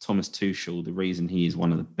guess Thomas Tuchel, the reason he is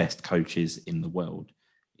one of the best coaches in the world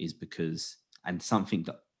is because, and something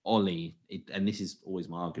that Ollie, and this is always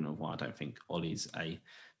my argument of why I don't think Ollie's a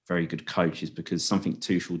very good coach, is because something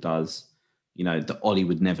Tuchel does, that Ollie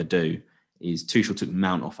would never do, is Tuchel took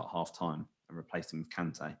Mount off at half time and replaced him with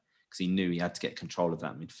Kante because he knew he had to get control of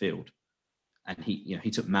that midfield. And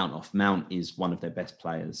he took Mount off. Mount is one of their best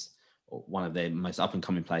players, or one of their most up and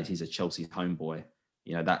coming players. He's a Chelsea homeboy.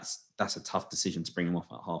 That's a tough decision to bring him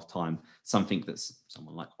off at half time. Something that's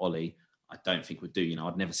someone like Ollie, I don't think would do.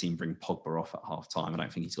 I'd never seen him bring Pogba off at half time. I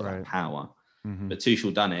don't think he's got that power. Mm-hmm. But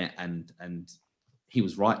Tuchel done it, and he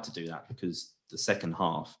was right to do that because the second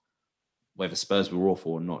half, whether Spurs were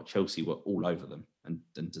awful or not, Chelsea were all over them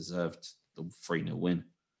and deserved the 3-0 win.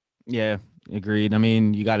 Yeah, agreed. I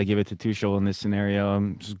mean, you got to give it to Tuchel in this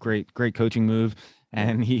scenario. It's a great coaching move,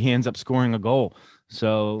 and he ends up scoring a goal.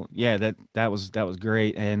 So yeah, that was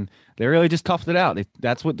great, and they really just toughed it out.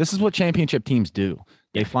 This is what championship teams do.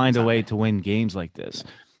 They find a way to win games like this.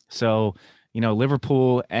 So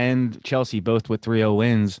Liverpool and Chelsea both with 3-0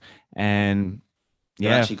 wins, and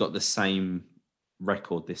They've actually got the same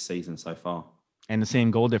record this season so far, and the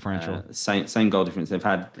same goal differential. Same goal difference. They've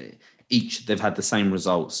had the same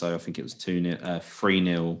results. So I think it was 2-0,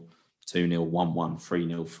 3-0, 2-0, 1-1,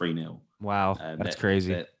 3-0, 3-0. Wow, that's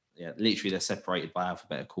crazy. Literally they're separated by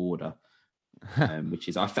alphabetical order, which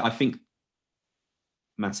is I think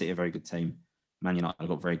Man City are a very good team. Man United have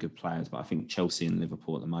got very good players, but I think Chelsea and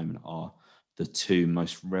Liverpool at the moment are the two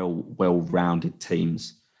most well-rounded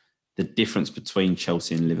teams. The difference between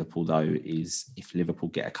Chelsea and Liverpool, though, is if Liverpool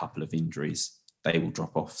get a couple of injuries, they will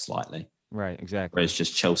drop off slightly. Right, exactly. Whereas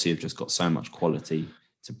just Chelsea have just got so much quality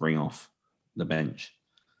to bring off the bench.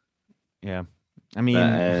 Yeah, I mean,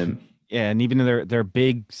 and even their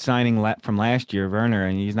big signing from last year, Werner,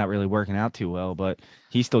 and he's not really working out too well, but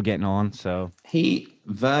he's still getting on. So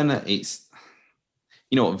Werner,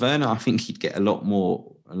 Werner, I think he'd get a lot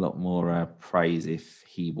more praise if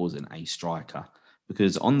he wasn't a striker,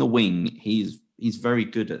 because on the wing he's very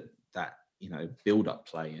good at that, build up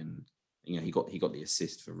play, and he got the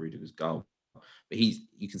assist for Rudiger's goal. But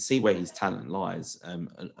you can see where his talent lies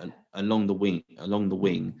along the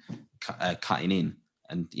wing, cutting in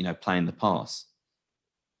and playing the pass.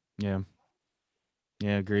 Yeah,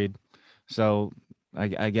 agreed. So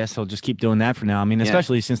I guess he'll just keep doing that for now. I mean,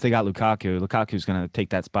 especially since they got Lukaku. Lukaku's going to take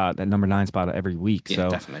that spot, that number 9 spot every week. Yeah, so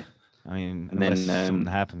definitely. I mean, and then something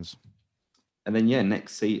happens. And then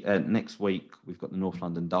next week we've got the North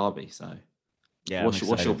London derby. So yeah,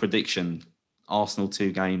 what's your prediction? Arsenal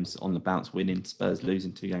 2 games on the bounce winning, Spurs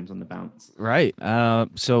losing 2 games on the bounce. Right.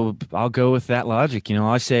 So I'll go with that logic.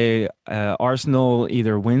 I say Arsenal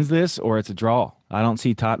either wins this or it's a draw. I don't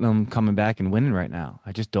see Tottenham coming back and winning right now.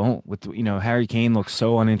 I just don't. With Harry Kane looks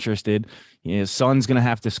so uninterested. Son's gonna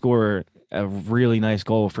have to score a really nice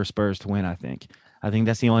goal for Spurs to win. I think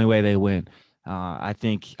that's the only way they win. I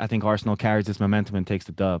think Arsenal carries this momentum and takes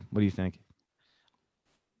the dub. What do you think?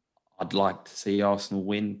 I'd like to see Arsenal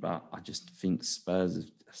win, but I just think Spurs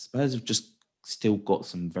have just still got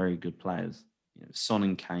some very good players. Son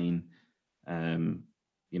and Kane.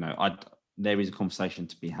 There is a conversation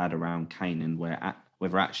to be had around Kane and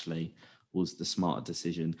whether actually was the smarter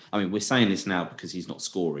decision. I mean, we're saying this now because he's not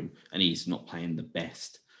scoring and he's not playing the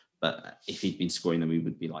best. But if he'd been scoring, then we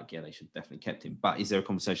would be like, yeah, they should definitely kept him. But is there a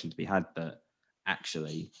conversation to be had that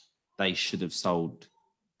actually they should have sold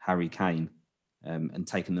Harry Kane and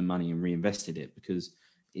taken the money and reinvested it, because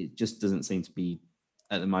it just doesn't seem to be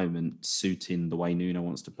at the moment suiting the way Nuno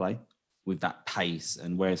wants to play with that pace.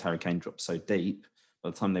 And whereas Harry Kane drops so deep, by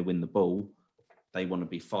the time they win the ball, they want to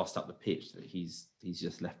be fast up the pitch that he's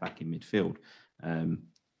just left back in midfield.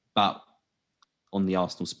 But on the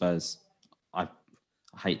Arsenal Spurs, I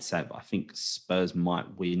hate to say it, but I think Spurs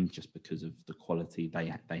might win just because of the quality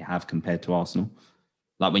they have compared to Arsenal.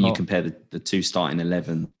 Like when you compare the 2 starting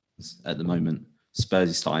 11s at the moment,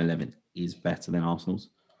 Spurs' starting 11 is better than Arsenal's.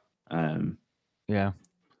 Yeah.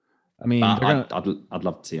 I mean, I'd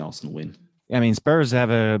love to see Arsenal win. I mean, Spurs have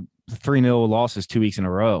a 3-0 losses 2 weeks in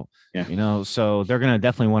a row. Yeah. So they're going to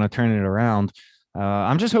definitely want to turn it around.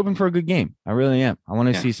 I'm just hoping for a good game. I really am. I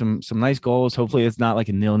want to see some nice goals. Hopefully it's not like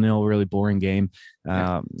a 0-0, really boring game.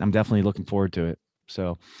 I'm definitely looking forward to it.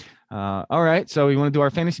 So, all right. So you want to do our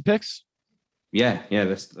fantasy picks? Yeah.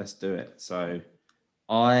 Let's do it. So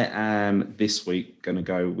I am this week going to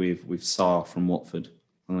go with Sarr from Watford.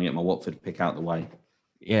 I'm going to get my Watford pick out the way.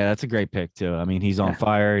 Yeah, that's a great pick too. I mean, he's on Yeah,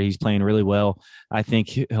 fire. He's playing really well. I think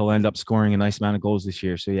he'll end up scoring a nice amount of goals this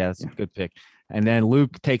year. So yeah, that's a yeah. good pick. And then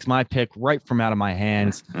Luke takes my pick right from out of my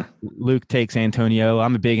hands. Luke takes Antonio.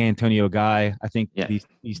 I'm a big Antonio guy. I think Yeah.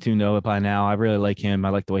 these two know it by now. I really like him. I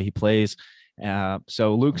like the way he plays.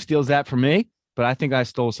 So Luke steals that from me, but I think I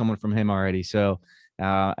stole someone from him already. So,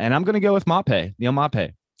 and I'm going to go with Mape, Neil Mape.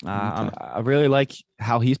 Okay. I really like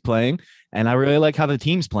how he's playing, and I really like how the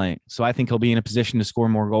team's playing. So I think he'll be in a position to score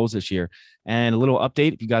more goals this year. And a little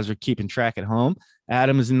update, if you guys are keeping track at home,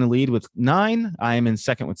 Adam is in the lead with 9. I am in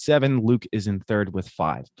second with 7. Luke is in third with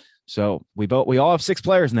 5. So we all have 6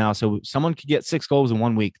 players now. So someone could get 6 goals in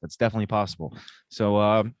 1 week. That's definitely possible.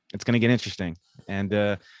 So it's going to get interesting. And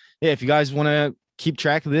yeah, if you guys want to keep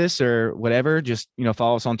track of this or whatever, just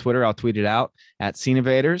follow us on Twitter. I'll tweet it out at Scene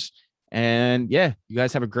Invaders. And yeah, you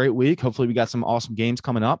guys have a great week. Hopefully we got some awesome games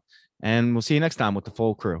coming up, and we'll see you next time with the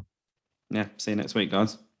full crew. Yeah. See you next week,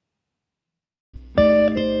 guys.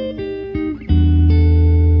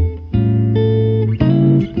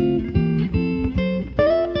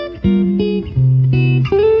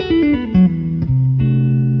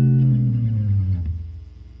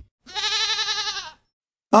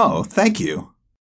 Oh, thank you.